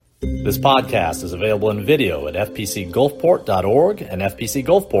This podcast is available in video at fpcgulfport.org and FPC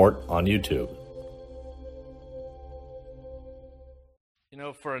Gulfport on YouTube. You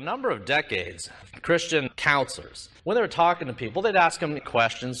know, for a number of decades, Christian counselors, when they were talking to people, they'd ask them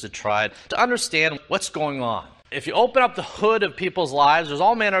questions to try to understand what's going on. If you open up the hood of people's lives, there's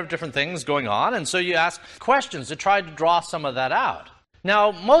all manner of different things going on, and so you ask questions to try to draw some of that out. Now,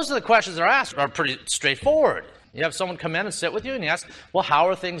 most of the questions that are asked are pretty straightforward. You have someone come in and sit with you and you ask, well, how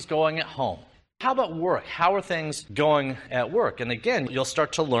are things going at home? How about work? How are things going at work? And again, you'll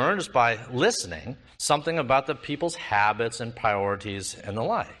start to learn just by listening something about the people's habits and priorities and the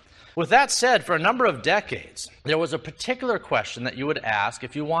like. With that said, for a number of decades, there was a particular question that you would ask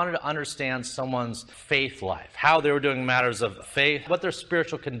if you wanted to understand someone's faith life, how they were doing matters of faith, what their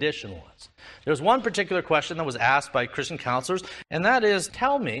spiritual condition was. There was one particular question that was asked by Christian counselors, and that is,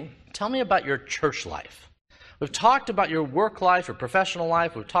 tell me about your church life. We've talked about your work life, your professional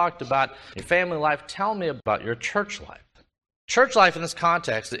life. We've talked about your family life. Tell me about your church life. Church life in this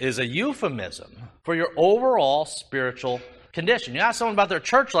context is a euphemism for your overall spiritual condition. You ask someone about their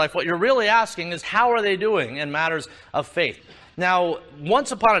church life, what you're really asking is how are they doing in matters of faith? Now,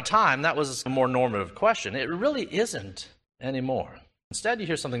 once upon a time, that was a more normative question. It really isn't anymore. Instead, you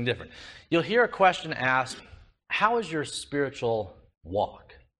hear something different. You'll hear a question asked, how is your spiritual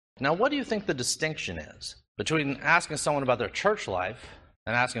walk? Now, what do you think the distinction is between asking someone about their church life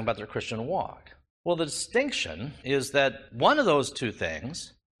and asking about their Christian walk? Well, the distinction is that one of those two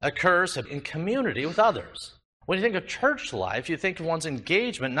things occurs in community with others. When you think of church life, you think of one's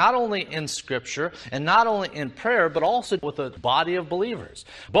engagement not only in Scripture and not only in prayer, but also with a body of believers.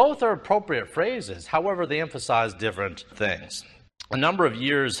 Both are appropriate phrases, however, they emphasize different things. A number of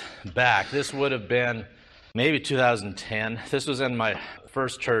years back, this would have been maybe 2010, this was in my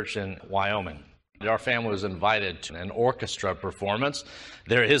first church in Wyoming. Our family was invited to an orchestra performance.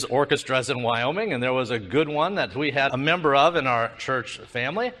 There is orchestras in Wyoming, and there was a good one that we had a member of in our church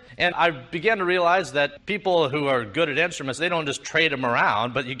family. And I began to realize that people who are good at instruments, they don't just trade them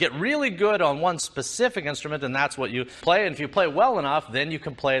around, but you get really good on one specific instrument, and that's what you play. And if you play well enough, then you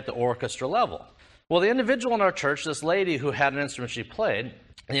can play at the orchestra level. Well, the individual in our church, this lady who had an instrument she played,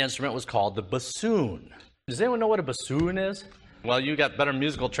 the instrument was called the bassoon. Does anyone know what a bassoon is? Well, you got better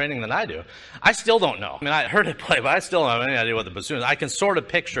musical training than I do. I still don't know. I mean, I heard it play, but I still don't have any idea what the bassoon is. I can sort of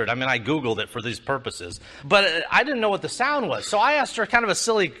picture it. I mean, I Googled it for these purposes. But I didn't know what the sound was. So I asked her kind of a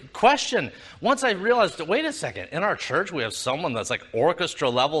silly question. Once I realized, wait a second, in our church we have someone that's like orchestra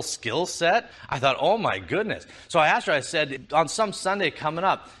level skill set. I thought, oh my goodness. So I asked her, I said, on some Sunday coming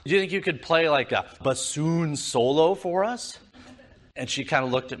up, do you think you could play like a bassoon solo for us? And she kind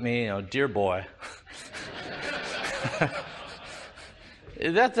of looked at me, dear boy.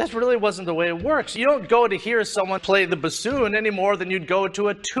 That really wasn't the way it works. You don't go to hear someone play the bassoon any more than you'd go to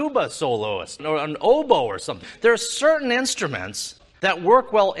a tuba soloist or an oboe or something. There are certain instruments that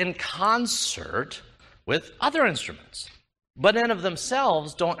work well in concert with other instruments, but in of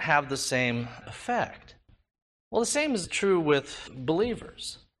themselves don't have the same effect. Well, the same is true with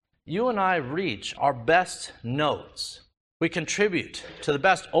believers. You and I reach our best notes. We contribute to the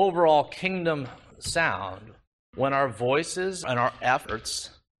best overall kingdom sound when our voices and our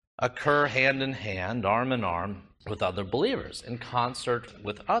efforts occur hand in hand, arm in arm with other believers, in concert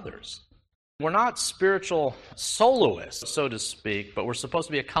with others. We're not spiritual soloists, so to speak, but we're supposed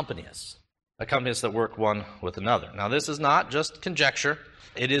to be accompanists that work one with another. Now, this is not just conjecture.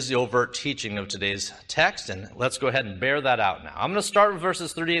 It is the overt teaching of today's text, and let's go ahead and bear that out now. I'm going to start with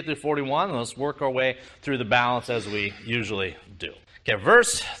verses 38 through 41, and let's work our way through the balance as we usually do. Okay,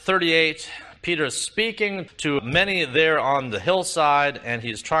 verse 38. Peter is speaking to many there on the hillside, and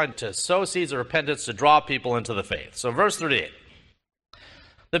he's trying to sow seeds of repentance to draw people into the faith. So verse 38.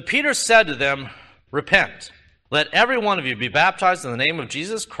 Then Peter said to them, repent. Let every one of you be baptized in the name of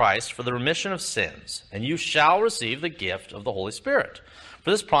Jesus Christ for the remission of sins, and you shall receive the gift of the Holy Spirit.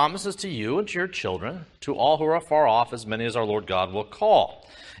 For this promise is to you and to your children, to all who are far off, as many as our Lord God will call.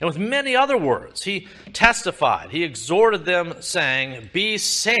 And with many other words, he testified, he exhorted them, saying, be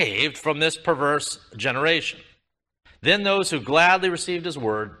saved from this perverse generation. Then those who gladly received his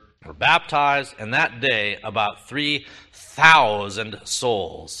word were baptized, and that day about 3,000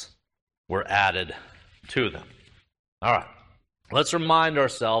 souls were added to them. All right. Let's remind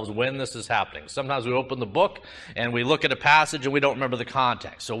ourselves when this is happening. Sometimes we open the book and we look at a passage and we don't remember the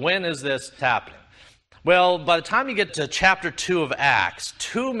context. So when is this happening? Well, by the time you get to chapter 2 of Acts,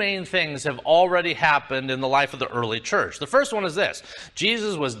 two main things have already happened in the life of the early church. The first one is this.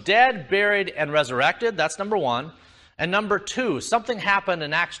 Jesus was dead, buried, and resurrected. That's number one. And number two, something happened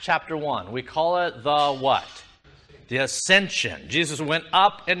in Acts chapter 1. We call it the what? the ascension. Jesus went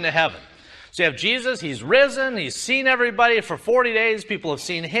up into heaven. So you have Jesus, he's risen, he's seen everybody for 40 days. People have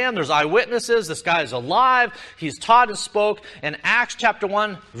seen him. There's eyewitnesses. This guy is alive. He's taught and spoke. In Acts chapter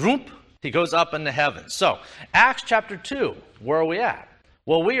 1, he goes up into heaven. So, Acts chapter 2, where are we at?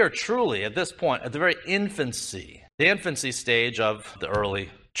 Well, we are truly, at this point, at the very infancy, the infancy stage of the early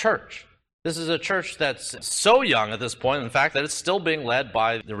church. This is a church that's so young at this point, in fact, that it's still being led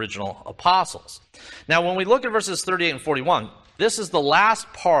by the original apostles. Now, when we look at verses 38 and 41, this is the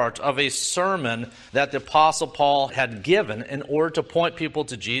last part of a sermon that the Apostle Paul had given in order to point people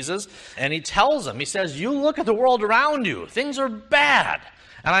to Jesus. And he tells them, he says, you look at the world around you. Things are bad.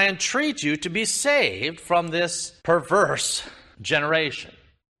 And I entreat you to be saved from this perverse generation.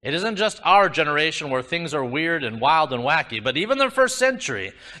 It isn't just our generation where things are weird and wild and wacky, but even in the first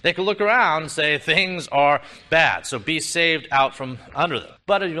century, they could look around and say things are bad. So be saved out from under them.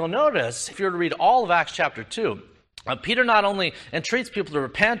 But if you'll notice, if you were to read all of Acts chapter 2, Peter not only entreats people to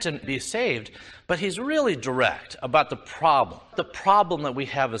repent and be saved, but he's really direct about the problem that we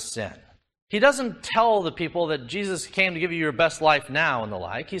have is sin. He doesn't tell the people that Jesus came to give you your best life now and the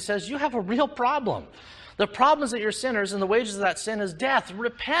like. He says, you have a real problem. The problem is that you're sinners, and the wages of that sin is death.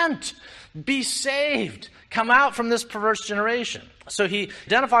 Repent. Be saved. Come out from this perverse generation. So he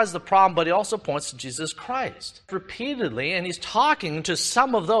identifies the problem, but he also points to Jesus Christ repeatedly, and he's talking to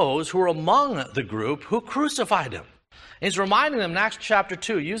some of those who are among the group who crucified him. And he's reminding them in Acts chapter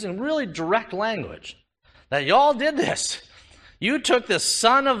 2, using really direct language, that y'all did this. You took the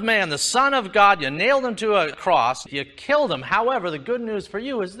Son of Man, the Son of God, you nailed him to a cross, you killed him. However, the good news for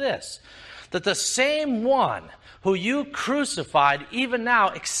you is this, that the same one who you crucified even now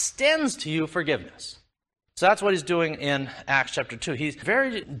extends to you forgiveness. So that's what he's doing in Acts chapter 2. He's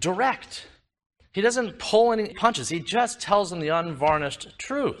very direct. He doesn't pull any punches. He just tells them the unvarnished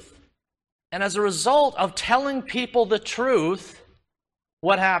truth. And as a result of telling people the truth,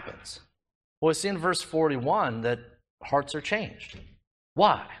 what happens? Well, we see in verse 41 that hearts are changed.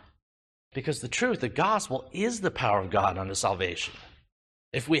 Why? Because the truth, the gospel, is the power of God unto salvation,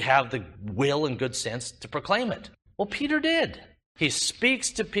 if we have the will and good sense to proclaim it. Well, Peter did. He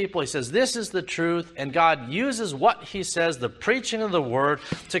speaks to people. He says, this is the truth, and God uses what he says, the preaching of the word,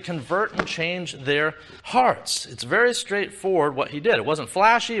 to convert and change their hearts. It's very straightforward what he did. It wasn't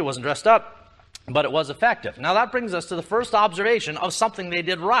flashy, it wasn't dressed up, but it was effective. Now that brings us to the first observation of something they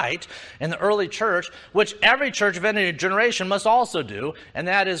did right in the early church, which every church of any generation must also do, and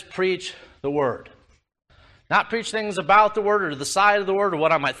that is preach the word. Not preach things about the word or to the side of the word or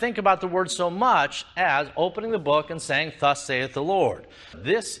what I might think about the word so much as opening the book and saying, thus saith the Lord.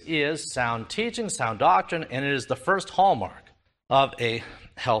 This is sound teaching, sound doctrine, and it is the first hallmark of a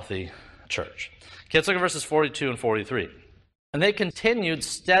healthy church. Okay, let's look at verses 42 and 43. And they continued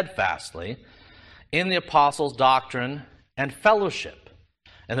steadfastly in the apostles' doctrine and fellowship,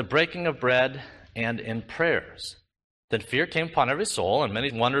 and the breaking of bread and in prayers. Then fear came upon every soul, and many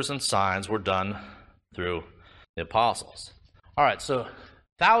wonders and signs were done through the apostles. All right, so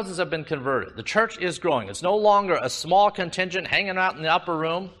thousands have been converted. The church is growing. It's no longer a small contingent hanging out in the upper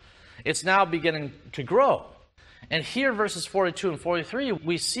room. It's now beginning to grow. And here, verses 42 and 43,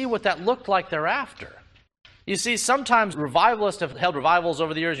 we see what that looked like thereafter. You see, sometimes revivalists have held revivals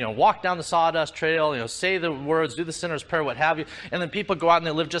over the years, walk down the sawdust trail, say the words, do the sinner's prayer, what have you, and then people go out and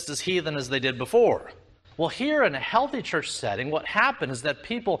they live just as heathen as they did before. Well, here in a healthy church setting, what happened is that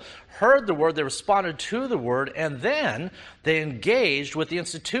people heard the word, they responded to the word, and then they engaged with the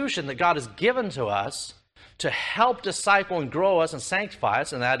institution that God has given to us to help disciple and grow us and sanctify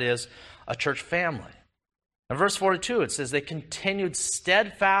us, and that is a church family. In verse 42, it says, they continued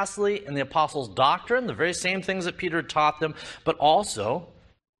steadfastly in the apostles' doctrine, the very same things that Peter taught them, but also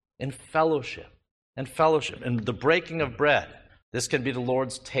in fellowship, and the breaking of bread. This can be the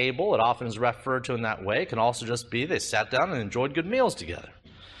Lord's table. It often is referred to in that way. It can also just be they sat down and enjoyed good meals together.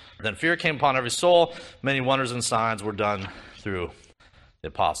 Then fear came upon every soul. Many wonders and signs were done through the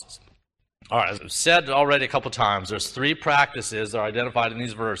apostles. All right, as I've said already a couple times, there's three practices that are identified in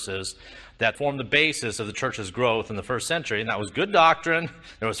these verses that form the basis of the church's growth in the first century, and that was good doctrine,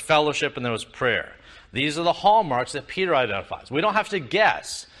 there was fellowship, and there was prayer. These are the hallmarks that Peter identifies. We don't have to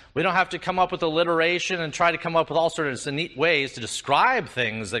guess. We don't have to come up with alliteration and try to come up with all sorts of neat ways to describe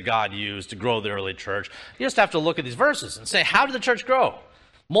things that God used to grow the early church. You just have to look at these verses and say, how did the church grow?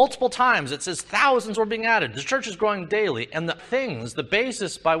 Multiple times it says thousands were being added. The church is growing daily, and the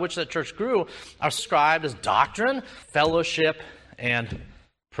basis by which that church grew are described as doctrine, fellowship, and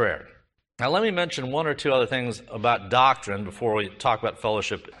prayer. Now let me mention one or two other things about doctrine before we talk about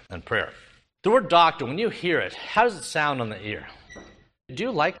fellowship and prayer. The word doctrine, when you hear it, how does it sound on the ear? Do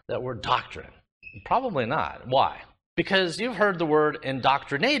you like that word doctrine? Probably not. Why? because you've heard the word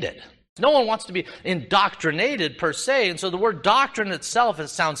indoctrinated. No one wants to be indoctrinated per se, and so the word doctrine itself, it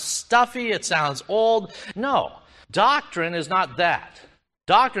sounds stuffy, it sounds old. No, doctrine is not that.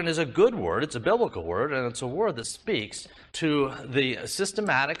 Doctrine is a good word, it's a biblical word, and it's a word that speaks to the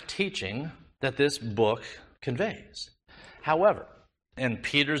systematic teaching that this book conveys. However, in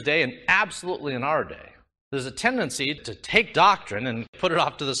Peter's day, and absolutely in our day, there's a tendency to take doctrine and put it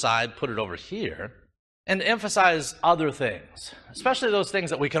off to the side, put it over here, and emphasize other things, especially those things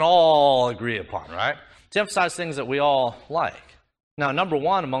that we can all agree upon, right? To emphasize things that we all like. Now, number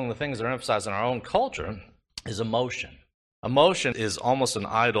one among the things that are emphasized in our own culture is emotion. Emotion is almost an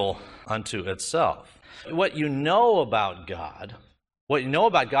idol unto itself. What you know about God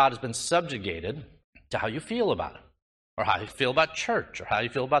has been subjugated to how you feel about it, or how you feel about church, or how you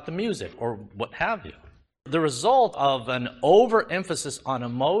feel about the music, or what have you. The result of an overemphasis on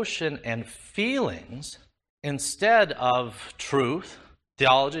emotion and feelings instead of truth,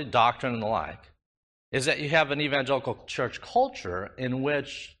 theology, doctrine, and the like, is that you have an evangelical church culture in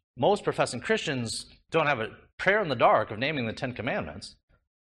which most professing Christians don't have a prayer in the dark of naming the Ten Commandments,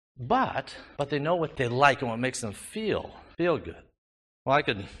 but they know what they like and what makes them feel good. Well, I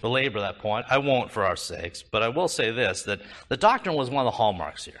could belabor that point. I won't for our sakes, but I will say this, that the doctrine was one of the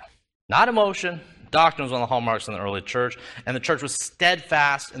hallmarks here. Not emotion. Doctrine was one of the hallmarks in the early church, and the church was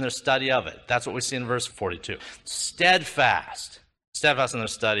steadfast in their study of it. That's what we see in verse 42. Steadfast in their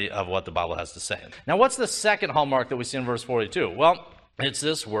study of what the Bible has to say. Now, what's the second hallmark that we see in verse 42? Well, it's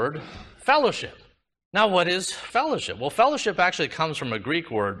this word, fellowship. Now, what is fellowship? Well, fellowship actually comes from a Greek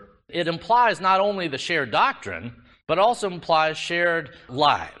word. It implies not only the shared doctrine, but also implies shared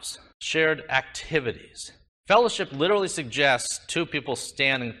lives, shared activities. Fellowship literally suggests two people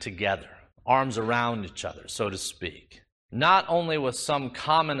standing together, arms around each other, so to speak. Not only with some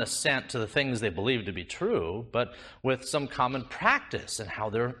common assent to the things they believe to be true, but with some common practice and how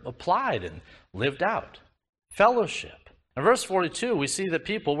they're applied and lived out. Fellowship. In verse 42, we see that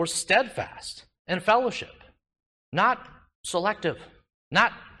people were steadfast in fellowship, not selective,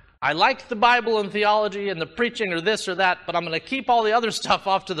 not I like the Bible and theology and the preaching or this or that, but I'm going to keep all the other stuff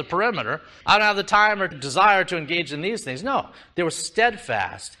off to the perimeter. I don't have the time or desire to engage in these things. No, they were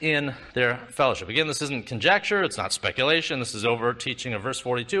steadfast in their fellowship. Again, this isn't conjecture. It's not speculation. This is overt teaching of verse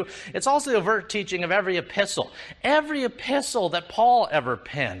 42. It's also the overt teaching of every epistle. Every epistle that Paul ever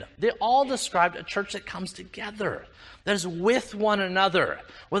penned, they all described a church that comes together, that is with one another,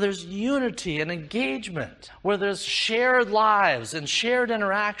 where there's unity and engagement, where there's shared lives and shared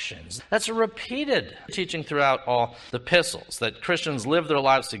interactions. That's a repeated teaching throughout all the epistles, that Christians live their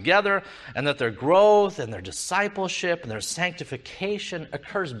lives together and that their growth and their discipleship and their sanctification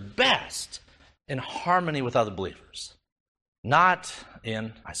occurs best in harmony with other believers, not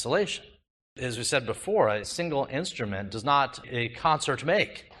in isolation. As we said before, a single instrument does not a concert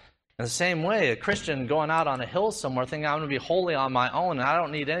make. In the same way, a Christian going out on a hill somewhere thinking I'm going to be wholly on my own and I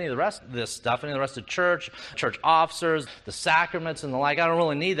don't need any of the rest of this stuff, any of the rest of church officers, the sacraments and the like. I don't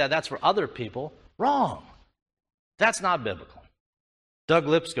really need that. That's for other people. Wrong. That's not biblical. Doug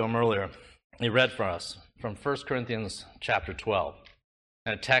Lipscomb earlier, he read for us from 1 Corinthians chapter 12,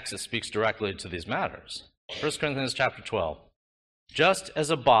 and a text that speaks directly to these matters. 1 Corinthians chapter 12. Just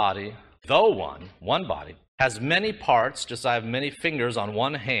as a body, though one body, has many parts, just as I have many fingers on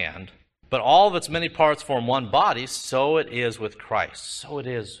one hand, but all of its many parts form one body, so it is with Christ. So it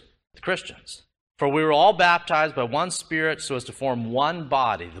is with Christians. For we were all baptized by one Spirit so as to form one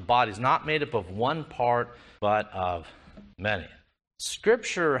body. The body is not made up of one part, but of many.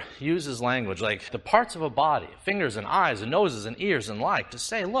 Scripture uses language like the parts of a body, fingers and eyes and noses and ears and like, to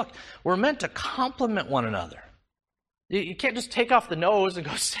say, look, we're meant to complement one another. You can't just take off the nose and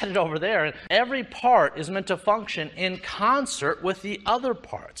go set it over there. Every part is meant to function in concert with the other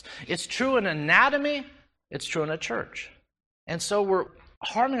parts. It's true in anatomy, it's true in a church. And so we're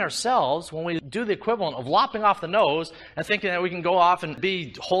harming ourselves when we do the equivalent of lopping off the nose and thinking that we can go off and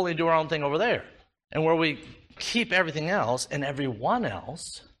be holy and do our own thing over there. And where we keep everything else and everyone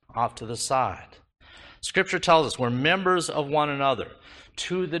else off to the side. Scripture tells us we're members of one another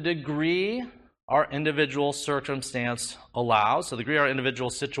to the degree our individual circumstance allows, to the degree our individual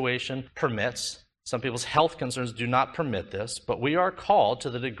situation permits. Some people's health concerns do not permit this, but we are called to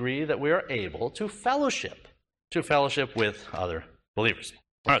the degree that we are able to fellowship with other believers.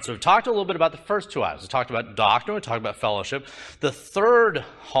 All right, so we've talked a little bit about the first two items. We talked about doctrine, we talked about fellowship. The third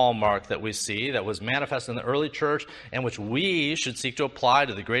hallmark that we see that was manifest in the early church and which we should seek to apply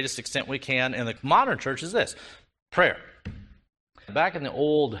to the greatest extent we can in the modern church is this: prayer. Back in the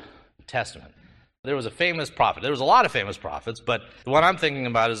Old Testament, there was a famous prophet. There was a lot of famous prophets, but the one I'm thinking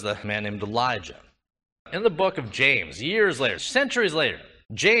about is the man named Elijah. In the book of James, years later, centuries later,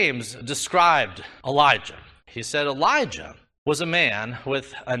 James described Elijah. He said Elijah was a man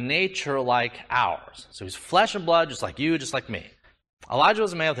with a nature like ours. So he's flesh and blood, just like you, just like me. Elijah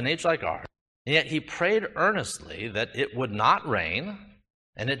was a man with a nature like ours, and yet he prayed earnestly that it would not rain,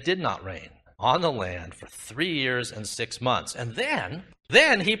 and it did not rain on the land for 3 years and 6 months. And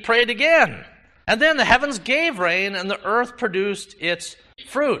then he prayed again. And then the heavens gave rain, and the earth produced its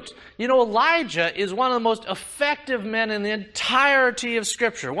fruit. You know, Elijah is one of the most effective men in the entirety of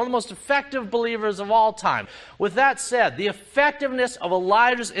Scripture, one of the most effective believers of all time. With that said, the effectiveness of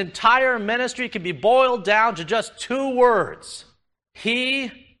Elijah's entire ministry can be boiled down to just 2 words.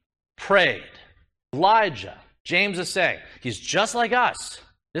 He prayed. Elijah, James is saying, he's just like us.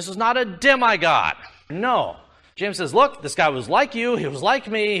 This is not a demigod. No. James says, look, this guy was like you, he was like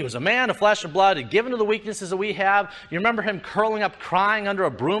me, he was a man of flesh and blood, and given to the weaknesses that we have. You remember him curling up crying under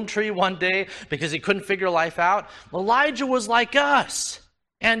a broom tree one day because he couldn't figure life out? Elijah was like us.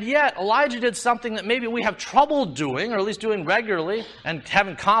 And yet, Elijah did something that maybe we have trouble doing, or at least doing regularly, and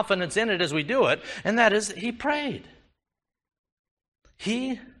having confidence in it as we do it, and that is he prayed.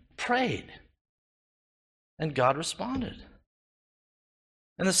 He prayed. And God responded.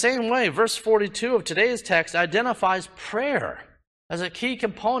 In the same way, verse 42 of today's text identifies prayer as a key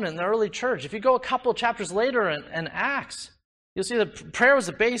component in the early church. If you go a couple of chapters later in Acts, you'll see that prayer was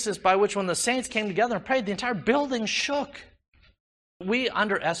the basis by which when the saints came together and prayed, the entire building shook. We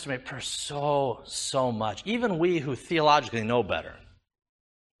underestimate prayer so much. Even we who theologically know better.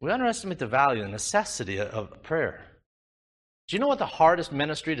 We underestimate the value and necessity of prayer. Do you know what the hardest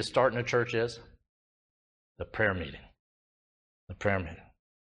ministry to start in a church is? The prayer meeting. The prayer meeting.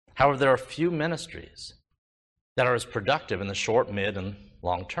 However, there are few ministries that are as productive in the short, mid, and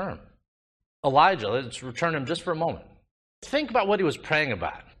long term. Elijah, let's return him just for a moment. Think about what he was praying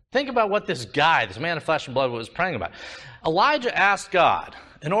about. Think about what this guy, this man of flesh and blood, was praying about. Elijah asked God,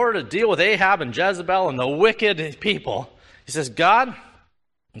 in order to deal with Ahab and Jezebel and the wicked people, he says, God,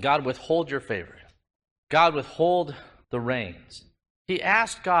 withhold your favor. God, withhold the rains. He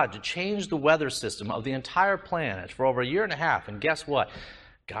asked God to change the weather system of the entire planet for over 1.5 years, and guess what?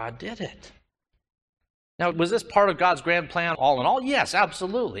 God did it. Now, was this part of God's grand plan all in all? Yes,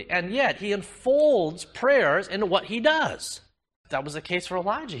 absolutely. And yet, he unfolds prayers into what he does. That was the case for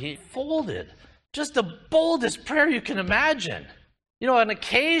Elijah. He folded just the boldest prayer you can imagine. You know, and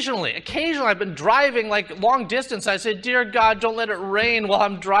occasionally I've been driving like long distance. I say, dear God, don't let it rain while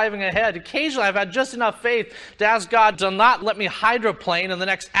I'm driving ahead. Occasionally I've had just enough faith to ask God to not let me hydroplane in the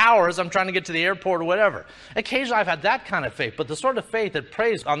next hour as I'm trying to get to the airport or whatever. Occasionally I've had that kind of faith, but the sort of faith that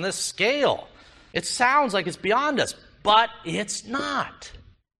prays on this scale, it sounds like it's beyond us, but it's not.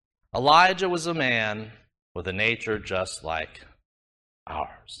 Elijah was a man with a nature just like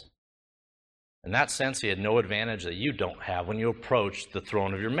ours. In that sense, he had no advantage that you don't have when you approach the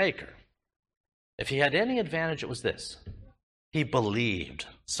throne of your Maker. If he had any advantage, it was this. He believed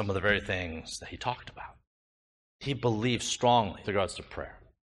some of the very things that he talked about. He believed strongly with regards to prayer.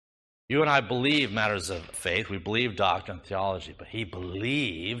 You and I believe matters of faith. We believe doctrine and theology, but he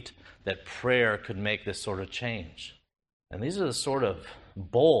believed that prayer could make this sort of change. And these are the sort of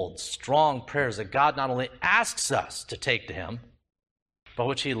bold, strong prayers that God not only asks us to take to him, but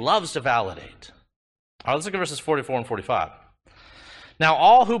which he loves to validate. All right, let's look at verses 44 and 45. Now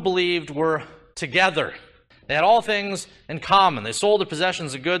all who believed were together. They had all things in common. They sold their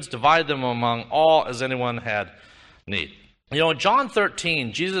possessions and goods, divided them among all as anyone had need. You know, in John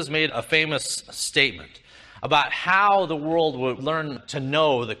 13, Jesus made a famous statement about how the world would learn to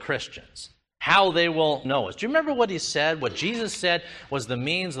know the Christians, how they will know us. Do you remember what he said? What Jesus said was the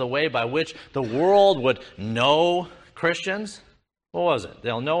means, the way by which the world would know Christians? What was it?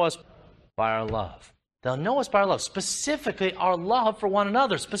 They'll know us by our love. They'll know us by our love, specifically our love for one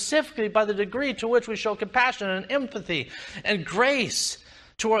another, specifically by the degree to which we show compassion and empathy and grace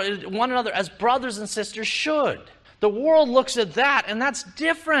to one another as brothers and sisters should. The world looks at that, and that's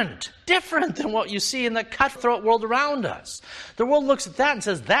different than what you see in the cutthroat world around us. The world looks at that and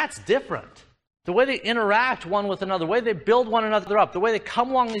says, that's different. The way they interact one with another, the way they build one another up, the way they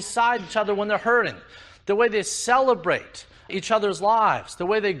come alongside each other when they're hurting, the way they celebrate each other's lives, the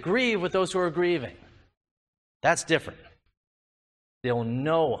way they grieve with those who are grieving. That's different. They'll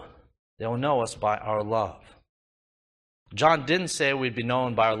know us by our love. John didn't say we'd be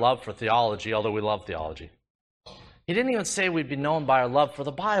known by our love for theology, although we love theology. He didn't even say we'd be known by our love for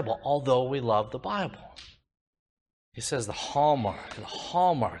the Bible, although we love the Bible. He says the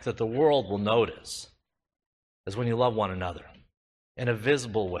hallmark that the world will notice is when you love one another in a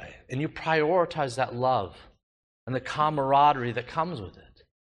visible way, and you prioritize that love and the camaraderie that comes with it.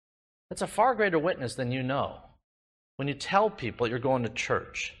 That's a far greater witness than you know. When you tell people you're going to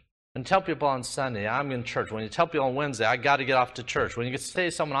church, when you tell people on Sunday, I'm in church, when you tell people on Wednesday, I got to get off to church, when you say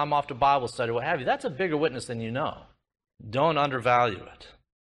to someone, I'm off to Bible study, what have you, that's a bigger witness than you know. Don't undervalue it.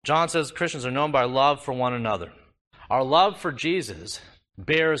 John says Christians are known by love for one another. Our love for Jesus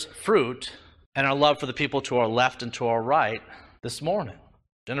bears fruit, and our love for the people to our left and to our right this morning.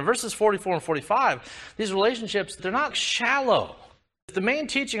 And in verses 44 and 45, these relationships, they're not shallow. The main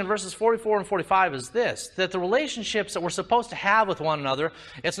teaching in verses 44 and 45 is this, that the relationships that we're supposed to have with one another,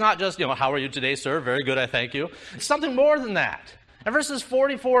 it's not just, how are you today, sir? Very good, I thank you. It's something more than that. In verses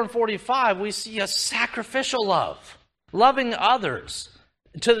 44 and 45, we see a sacrificial love, loving others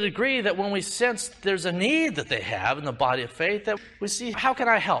to the degree that when we sense there's a need that they have in the body of faith, that we see, how can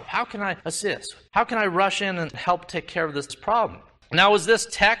I help? How can I assist? How can I rush in and help take care of this problem? Now, is this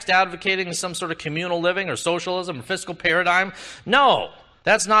text advocating some sort of communal living or socialism or fiscal paradigm? No,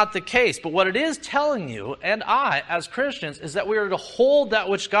 that's not the case. But what it is telling you and I, as Christians, is that we are to hold that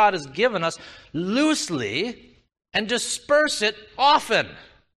which God has given us loosely and disperse it often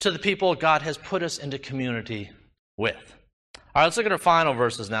to the people God has put us into community with. All right, let's look at our final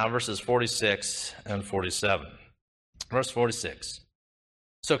verses now, verses 46 and 47. Verse 46.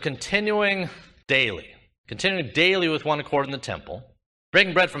 So continuing daily with one accord in the temple,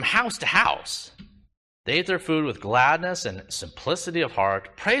 breaking bread from house to house, they ate their food with gladness and simplicity of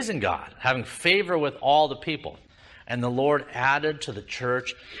heart, praising God, having favor with all the people. And the Lord added to the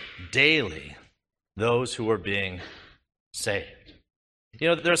church daily those who were being saved.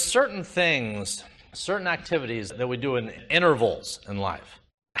 There are certain things, certain activities that we do in intervals in life.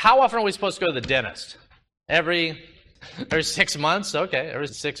 How often are we supposed to go to the dentist? Every 6 months? Okay, every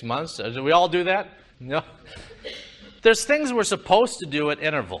 6 months. Do we all do that? No. There's things we're supposed to do at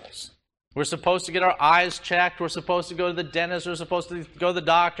intervals. We're supposed to get our eyes checked. We're supposed to go to the dentist. We're supposed to go to the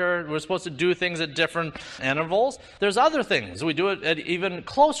doctor. We're supposed to do things at different intervals. There's other things. We do it at even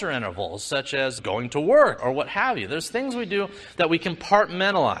closer intervals, such as going to work or what have you. There's things we do that we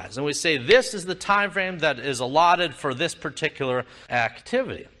compartmentalize, and we say this is the time frame that is allotted for this particular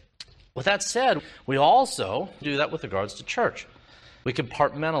activity. With that said, we also do that with regards to church. We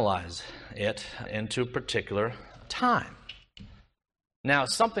compartmentalize it into a particular time. Now,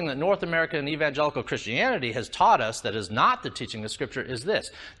 something that North American evangelical Christianity has taught us that is not the teaching of Scripture is this,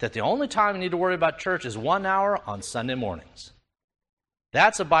 that the only time you need to worry about church is 1 hour on Sunday mornings.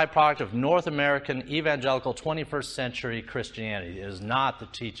 That's a byproduct of North American evangelical 21st century Christianity. It is not the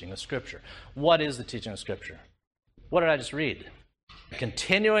teaching of Scripture. What is the teaching of Scripture? What did I just read?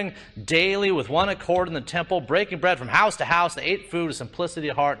 Continuing daily with one accord in the temple, breaking bread from house to house, they ate food with simplicity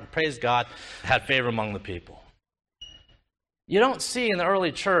of heart and praised God, had favor among the people. You don't see in the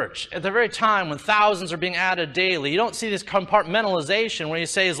early church, at the very time when thousands are being added daily, you don't see this compartmentalization where you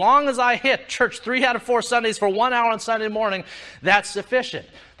say, as long as I hit church 3 out of 4 Sundays for 1 hour on Sunday morning, that's sufficient.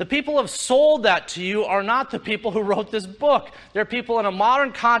 The people who have sold that to you are not the people who wrote this book. They're people in a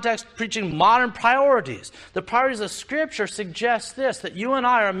modern context preaching modern priorities. The priorities of Scripture suggest this, that you and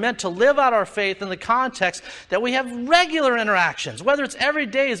I are meant to live out our faith in the context that we have regular interactions. Whether it's every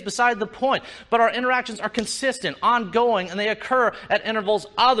day is beside the point, but our interactions are consistent, ongoing, and they occur at intervals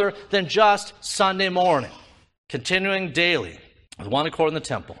other than just Sunday morning. Continuing daily with one accord in the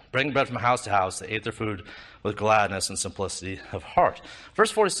temple, breaking bread from house to house, they ate their food with gladness and simplicity of heart. Verse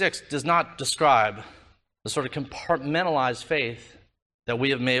 46 does not describe the sort of compartmentalized faith that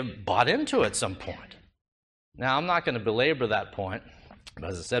we may have bought into at some point. Now, I'm not going to belabor that point, but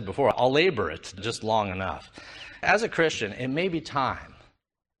as I said before, I'll labor it just long enough. As a Christian, it may be time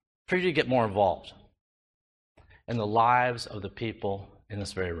for you to get more involved in the lives of the people in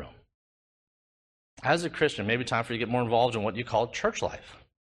this very room. As a Christian, it may be time for you to get more involved in what you call church life.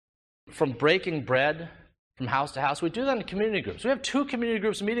 From breaking bread from house to house, we do that in community groups. We have 2 community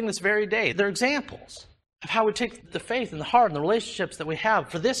groups meeting this very day. They're examples of how we take the faith and the heart and the relationships that we have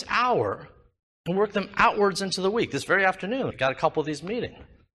for this hour and work them outwards into the week. This very afternoon, we've got a couple of these meeting.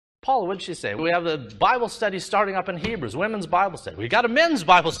 Paula, what did she say? We have a Bible study starting up in Hebrews, women's Bible study. We've got a men's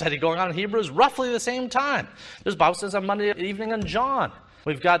Bible study going on in Hebrews roughly the same time. There's Bible studies on Monday evening in John.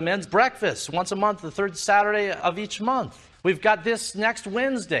 We've got men's breakfast once a month, the 3rd Saturday of each month. We've got this next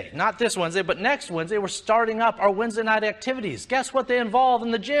Wednesday, not this Wednesday, but next Wednesday, we're starting up our Wednesday night activities. Guess what they involve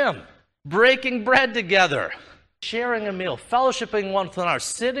in the gym? Breaking bread together, sharing a meal, fellowshipping one with another,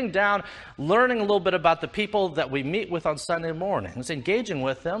 sitting down, learning a little bit about the people that we meet with on Sunday mornings, engaging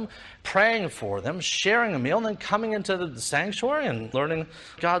with them, praying for them, sharing a meal, and then coming into the sanctuary and learning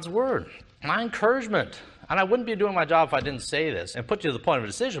God's Word. My encouragement, and I wouldn't be doing my job if I didn't say this and put you to the point of a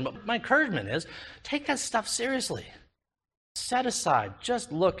decision, but my encouragement is take that stuff seriously. Set aside,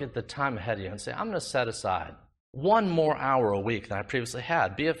 just look at the time ahead of you and say, I'm going to set aside 1 more hour a week than I previously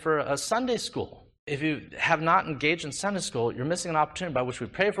had, be it for a Sunday school. If you have not engaged in Sunday school, you're missing an opportunity by which we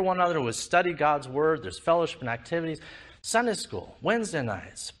pray for one another, we study God's Word, there's fellowship and activities. Sunday school, Wednesday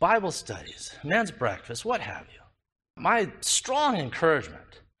nights, Bible studies, men's breakfast, what have you. My strong encouragement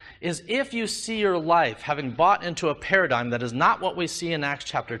is if you see your life having bought into a paradigm that is not what we see in Acts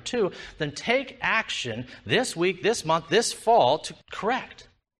chapter 2, then take action this week, this month, this fall to correct.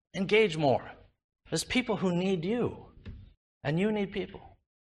 Engage more. There's people who need you, and you need people.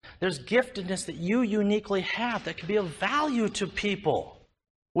 There's giftedness that you uniquely have that can be of value to people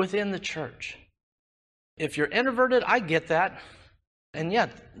within the church. If you're introverted, I get that. And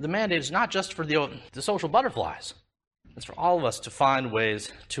yet, the mandate is not just for the social butterflies. It's for all of us to find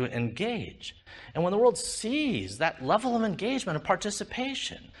ways to engage. And when the world sees that level of engagement and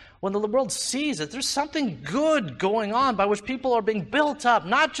participation, when the world sees that there's something good going on by which people are being built up,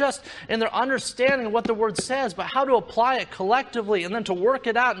 not just in their understanding of what the Word says, but how to apply it collectively and then to work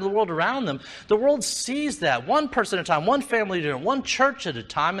it out in the world around them, the world sees that one person at a time, one family at a time, one church at a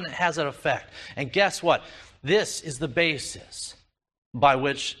time, and it has an effect. And guess what? This is the basis by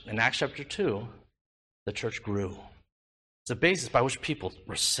which, in Acts chapter 2, the church grew. It's a basis by which people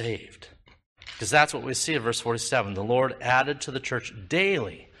were saved. Because that's what we see in verse 47. The Lord added to the church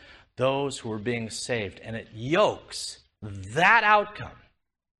daily those who were being saved. And it yokes that outcome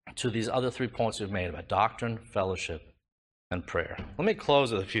to these other 3 points we've made about doctrine, fellowship, and prayer. Let me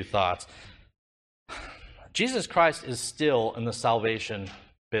close with a few thoughts. Jesus Christ is still in the salvation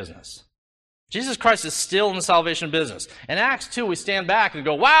business. Jesus Christ is still in the salvation business. In Acts 2, we stand back and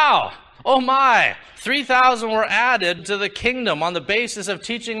go, wow! Oh my, 3,000 were added to the kingdom on the basis of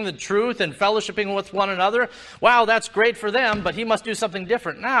teaching the truth and fellowshipping with one another. Wow, that's great for them, but he must do something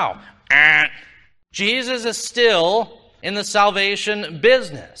different now. Jesus is still in the salvation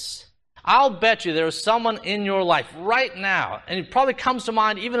business. I'll bet you there is someone in your life right now, and it probably comes to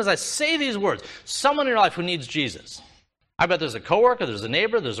mind even as I say these words, someone in your life who needs Jesus. I bet there's a coworker, there's a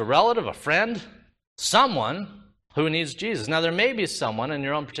neighbor, there's a relative, a friend, someone who needs Jesus. Now, there may be someone in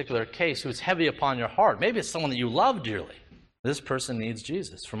your own particular case who's heavy upon your heart. Maybe it's someone that you love dearly. This person needs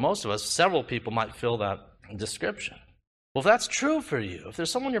Jesus. For most of us, several people might fill that description. Well, if that's true for you, if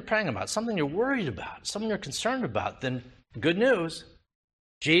there's someone you're praying about, something you're worried about, something you're concerned about, then good news.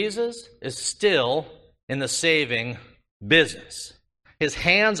 Jesus is still in the saving business. His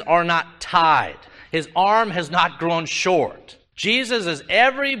hands are not tied. His arm has not grown short. Jesus is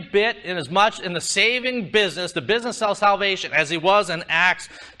every bit in as much in the saving business, the business of salvation, as he was in Acts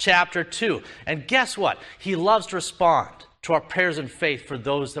chapter 2. And guess what? He loves to respond to our prayers in faith for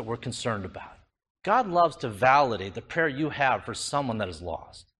those that we're concerned about. God loves to validate the prayer you have for someone that is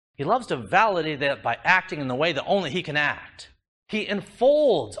lost. He loves to validate that by acting in the way that only he can act. He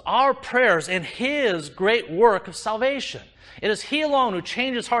enfolds our prayers in his great work of salvation. It is he alone who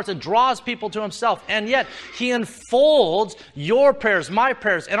changes hearts and draws people to himself. And yet, he enfolds your prayers, my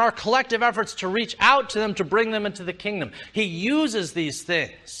prayers, and our collective efforts to reach out to them, to bring them into the kingdom. He uses these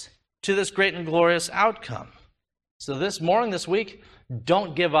things to this great and glorious outcome. So this morning, this week,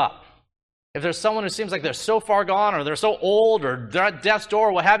 don't give up. If there's someone who seems like they're so far gone, or they're so old, or they're at death's door,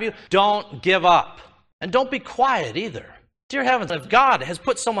 or what have you, don't give up. And don't be quiet either. Dear heavens, if God has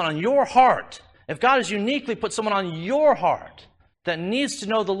put someone on your heart, if God has uniquely put someone on your heart that needs to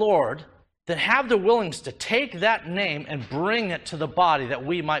know the Lord, then have the willingness to take that name and bring it to the body that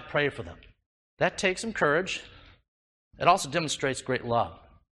we might pray for them. That takes some courage. It also demonstrates great love.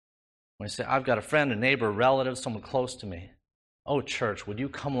 When you say, I've got a friend, a neighbor, a relative, someone close to me. Oh, church, would you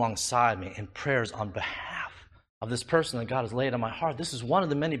come alongside me in prayers on behalf of this person that God has laid on my heart? This is one of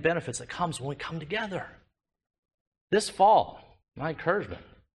the many benefits that comes when we come together. This fall, my encouragement,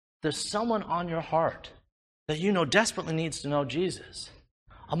 there's someone on your heart that you know desperately needs to know Jesus.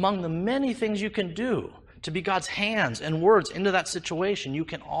 Among the many things you can do to be God's hands and words into that situation, you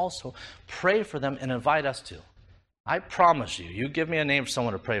can also pray for them and invite us to. I promise you, you give me a name for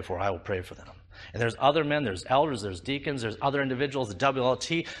someone to pray for, I will pray for them. And there's other men, there's elders, there's deacons, there's other individuals, the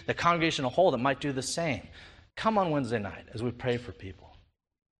WLT, the congregation as a whole that might do the same. Come on Wednesday night as we pray for people.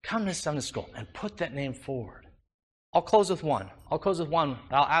 Come to Sunday school and put that name forward. I'll close with one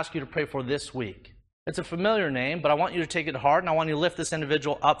that I'll ask you to pray for this week. It's a familiar name, but I want you to take it to heart, and I want you to lift this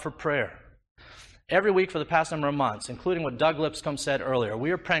individual up for prayer. Every week for the past number of months, including what Doug Lipscomb said earlier,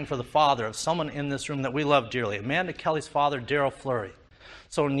 we are praying for the father of someone in this room that we love dearly. Amanda Kelly's father, Daryl Fleury.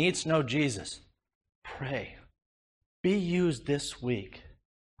 Someone needs to know Jesus. Pray. Be used this week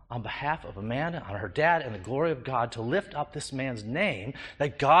on behalf of Amanda, on her dad, and the glory of God, to lift up this man's name,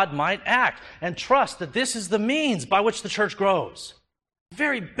 that God might act, and trust that this is the means by which the church grows.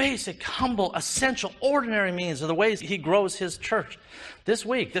 Very basic, humble, essential, ordinary means are the ways he grows his church. This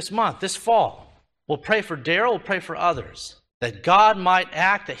week, this month, this fall, we'll pray for Daryl, we'll pray for others, that God might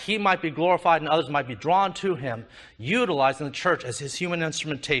act, that he might be glorified, and others might be drawn to him, utilizing the church as his human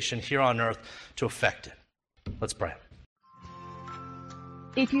instrumentation here on earth to effect it. Let's pray.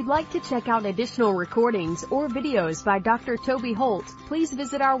 If you'd like to check out additional recordings or videos by Dr. Toby Holt, please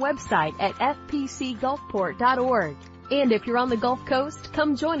visit our website at fpcgulfport.org. And if you're on the Gulf Coast,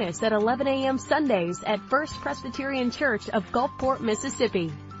 come join us at 11 a.m. Sundays at First Presbyterian Church of Gulfport,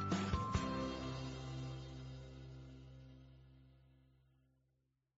 Mississippi.